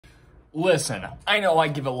Listen, I know I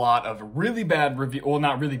give a lot of really bad review, well,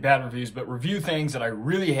 not really bad reviews, but review things that I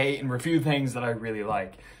really hate and review things that I really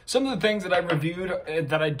like. Some of the things that I reviewed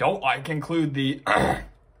that I don't like include the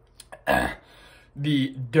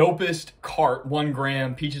the dopest cart 1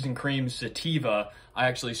 gram peaches and cream sativa. I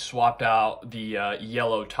actually swapped out the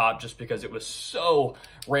yellow top just because it was so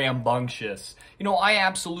rambunctious. You know, I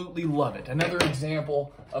absolutely love it. Another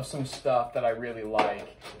example of some stuff that I really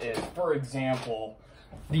like is, for example,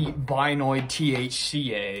 the Binoid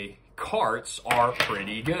THCA carts are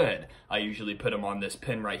pretty good. I usually put them on this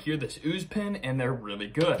pin right here, this ooze pin, and they're really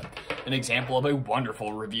good. An example of a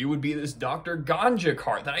wonderful review would be this Dr. Ganja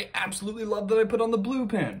cart that I absolutely love that I put on the blue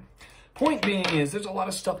pin. Point being is there's a lot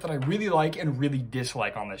of stuff that I really like and really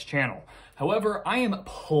dislike on this channel. However, I am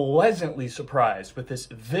pleasantly surprised with this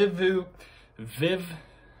VIVIMU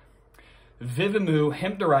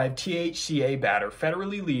hemp-derived THCA batter,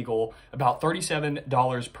 federally legal, about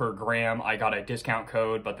 $37 per gram. I got a discount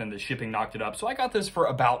code, but then the shipping knocked it up. So I got this for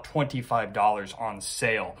about $25 on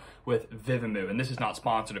sale with VIVIMU, and this is not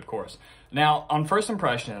sponsored, of course. Now, on first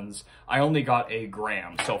impressions, I only got a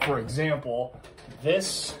gram. So for example,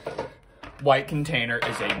 this white container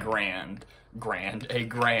is a gram,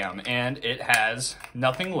 and it has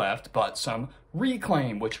nothing left but some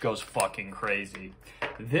reclaim, which goes fucking crazy.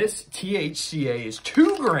 This THCA is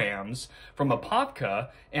 2 grams from a Popka,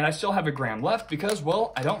 and I still have a gram left because,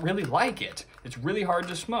 well, I don't really like it. It's really hard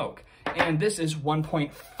to smoke. And this is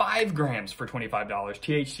 1.5 grams for $25,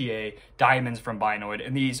 THCA diamonds from Binoid,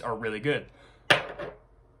 and these are really good.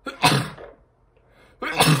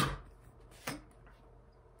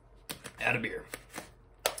 Add a beer.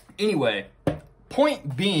 Anyway,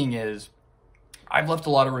 point being is, I've left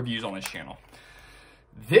a lot of reviews on this channel.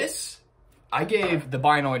 This, I gave the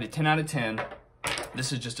Binoid a 10 out of 10.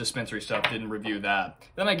 This is just dispensary stuff, didn't review that.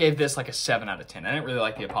 Then I gave this like a 7 out of 10. I didn't really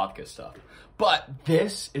like the Apopka stuff. But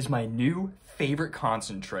this is my new favorite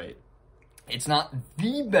concentrate. It's not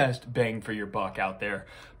the best bang for your buck out there,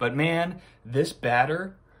 but man, this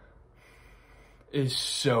batter is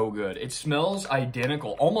so good. It smells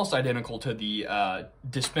identical, almost identical to the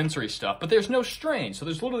dispensary stuff, but there's no strain. So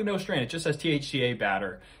there's literally no strain. It just says THCA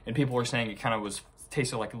batter, and people were saying it kind of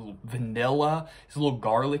tasted like a little vanilla. It's a little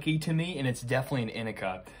garlicky to me, and it's definitely an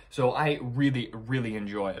indica. So I really, really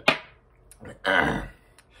enjoy it.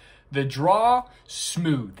 The draw,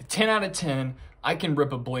 smooth, 10 out of 10. I can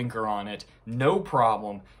rip a blinker on it, no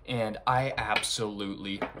problem, and I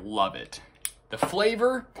absolutely love it. The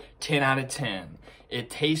flavor, 10 out of 10. It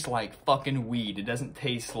tastes like fucking weed. It doesn't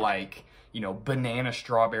taste like, you know, banana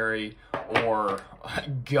strawberry or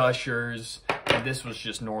Gushers. And this was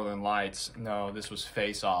just Northern Lights. No, this was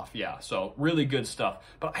Face Off. Yeah, so really good stuff.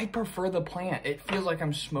 But I prefer the plant. It feels like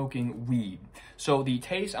I'm smoking weed. So the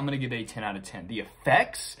taste, I'm going to give a 10 out of 10. The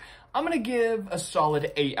effects, I'm going to give a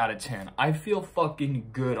solid 8 out of 10. I feel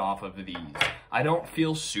fucking good off of these. I don't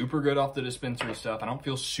feel super good off the dispensary stuff. I don't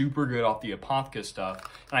feel super good off the Apopka stuff.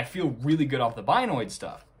 And I feel really good off the Binoid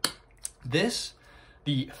stuff. This,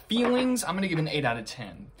 the feelings, I'm going to give an 8 out of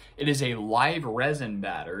 10. It is a live resin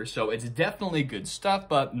batter, so it's definitely good stuff,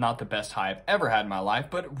 but not the best high I've ever had in my life,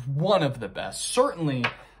 but one of the best. Certainly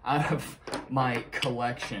out of my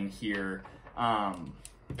collection here,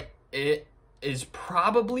 it is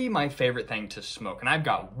probably my favorite thing to smoke, and I've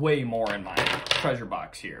got way more in my treasure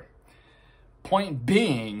box here. Point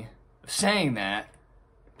being, saying that,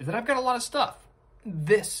 is that I've got a lot of stuff.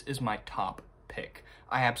 This is my top pick.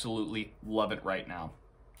 I absolutely love it right now.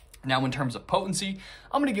 Now, in terms of potency,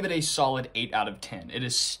 I'm going to give it a solid 8 out of 10. It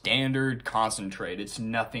is standard concentrate. It's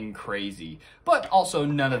nothing crazy, but also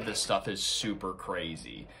none of this stuff is super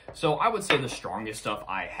crazy. So I would say the strongest stuff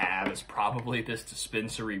I have is probably this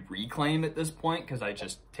dispensary reclaim at this point, because I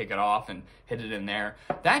just take it off and hit it in there.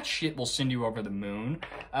 That shit will send you over the moon,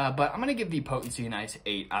 but I'm going to give the potency a nice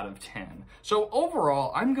 8 out of 10. So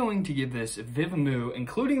overall, I'm going to give this VIVIMU,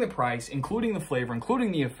 including the price, including the flavor,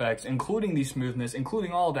 including the effects, including the smoothness,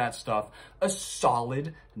 including all that stuff, a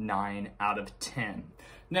solid 9 out of 10.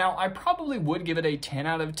 Now, I probably would give it a 10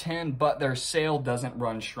 out of 10, but their sale doesn't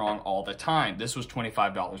run strong all the time. This was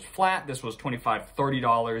 $25 flat. This was $25,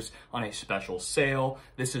 $30 on a special sale.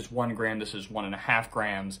 This is 1 gram. This is 1.5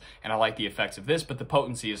 grams. And I like the effects of this, but the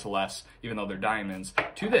potency is less, even though they're diamonds,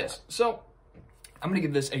 to this. So I'm going to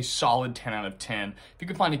give this a solid 10 out of 10. If you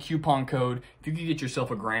can find a coupon code, if you can get yourself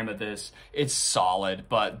a gram of this, it's solid.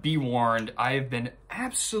 But be warned, I have been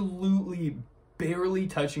absolutely barely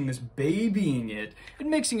touching this, babying it, and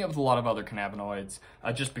mixing it with a lot of other cannabinoids,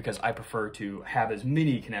 just because I prefer to have as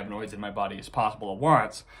many cannabinoids in my body as possible at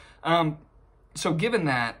once. So given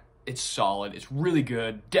that, It's solid. It's really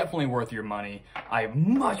good. Definitely worth your money. I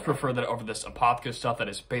much prefer that over this Apothca stuff that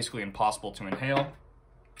is basically impossible to inhale.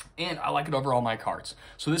 And I like it over all my carts.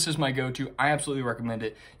 So this is my go-to. I absolutely recommend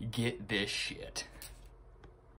it. Get this shit.